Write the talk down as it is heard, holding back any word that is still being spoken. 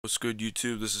What's good,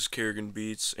 YouTube? This is Kerrigan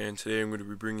Beats, and today I'm going to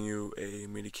be bringing you a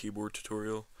MIDI keyboard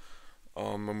tutorial.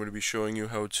 I'm going to be showing you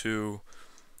how to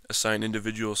assign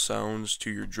individual sounds to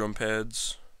your drum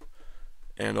pads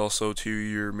and also to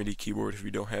your MIDI keyboard if you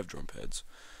don't have drum pads.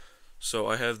 So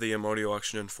I have the Audio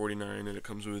Oxygen 49 and it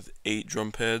comes with 8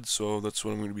 drum pads, so that's what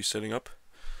I'm going to be setting up.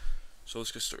 So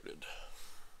let's get started.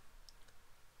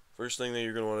 First thing that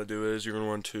you're going to want to do is you're going to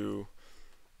want to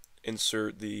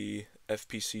insert the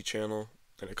FPC channel,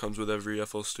 and it comes with every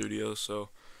FL Studio, so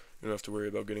you don't have to worry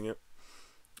about getting it.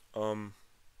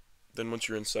 Then once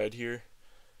you're inside here,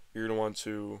 you're going to want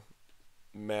to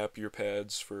map your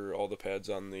pads for all the pads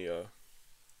on the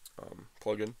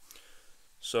plugin.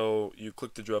 So you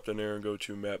click the drop down arrow and go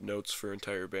to map notes for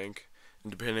entire bank,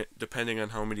 and depending on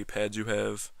how many pads you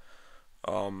have,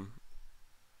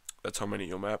 that's how many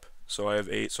you'll map. So I have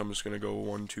 8, so I'm just going to go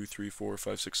 1, 2, 3, 4,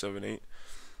 5, 6, 7, 8.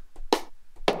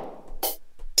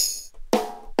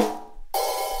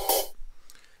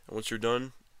 And once you're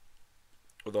done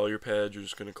with all your pads, you're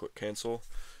just going to click cancel,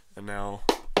 and now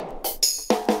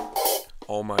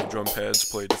all my drum pads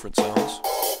play different sounds,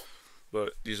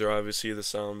 but these are obviously the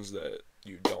sounds that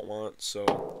you don't want.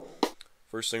 So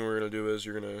first thing we're going to do is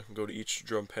you're going to go to each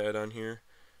drum pad on here,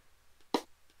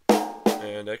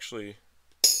 and actually,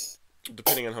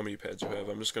 depending on how many pads you have,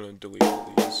 I'm just going to delete all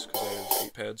these because I have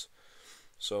 8 pads.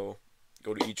 So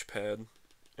go to each pad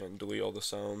and delete all the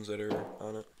sounds that are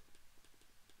on it.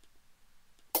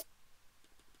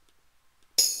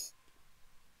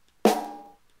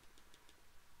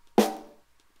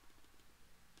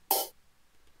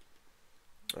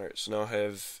 Alright, so now I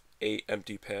have 8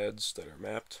 empty pads that are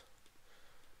mapped.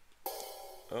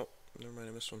 Oh, never mind,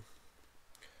 I missed one.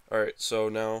 Alright, so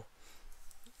now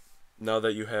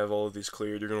that you have all of these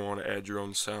cleared, you're going to want to add your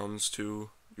own sounds to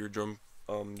your drum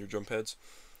pads.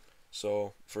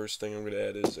 So first thing I'm going to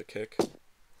add is a kick,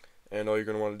 and all you're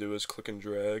going to want to do is click and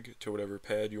drag to whatever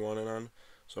pad you want it on.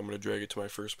 So I'm going to drag it to my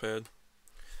first pad.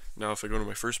 Now if I go to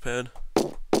my first pad,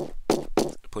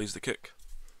 it plays the kick.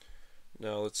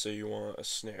 Now let's say you want a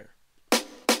snare.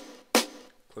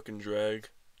 Click and drag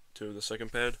to the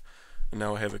second pad, and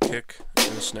now I have a kick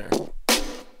and a snare.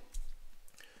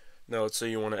 Now let's say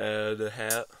you want to add a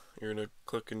hat. You're going to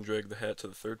click and drag the hat to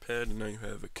the third pad, and now you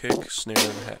have a kick, snare,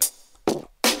 and a hat.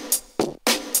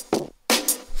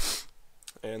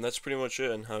 And that's pretty much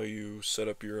it on how you set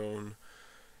up your own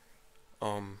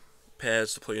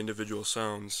pads to play individual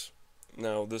sounds.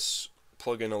 Now this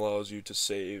plugin allows you to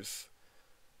save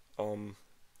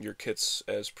your kits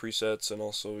as presets, and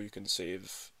also you can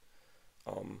save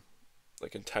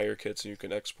like entire kits, and you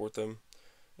can export them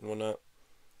and whatnot.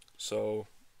 So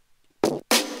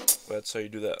that's how you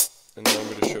do that. And now I'm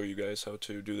going to show you guys how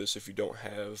to do this if you don't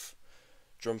have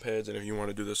drum pads and if you want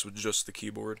to do this with just the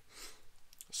keyboard.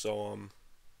 So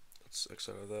let's X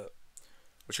out of that.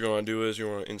 What you're going to do is you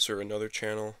want to insert another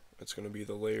channel. It's going to be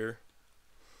the layer,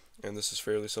 and this is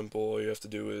fairly simple. All you have to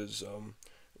do is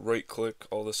right click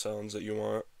all the sounds that you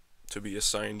want to be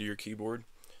assigned to your keyboard,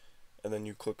 and then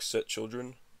you click set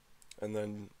children, and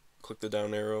then click the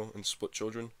down arrow and split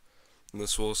children, and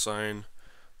this will assign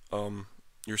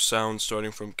your sound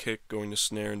starting from kick going to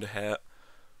snare and to hat.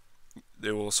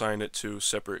 They will assign it to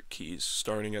separate keys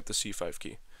starting at the C5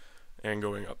 key and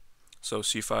going up. So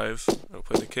C5, I'll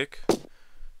play the kick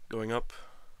going up.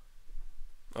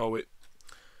 Oh wait,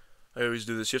 I always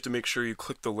do this. You have to make sure you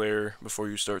click the layer before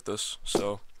you start this.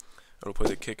 So it'll play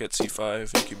the kick at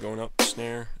C5 and keep going up,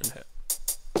 snare, and hat.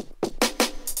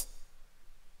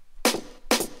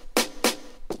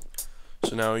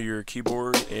 So now your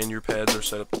keyboard and your pads are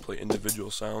set up to play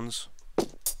individual sounds.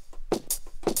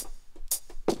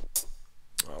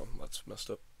 Oh, that's messed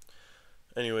up.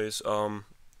 Anyways, I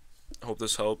hope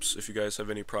this helps. If you guys have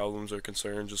any problems or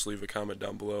concerns, just leave a comment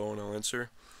down below and I'll answer.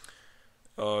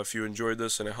 If you enjoyed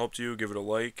this and it helped you, give it a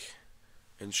like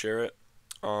and share it.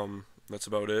 That's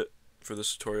about it for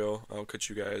this tutorial. I'll catch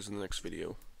you guys in the next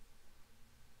video.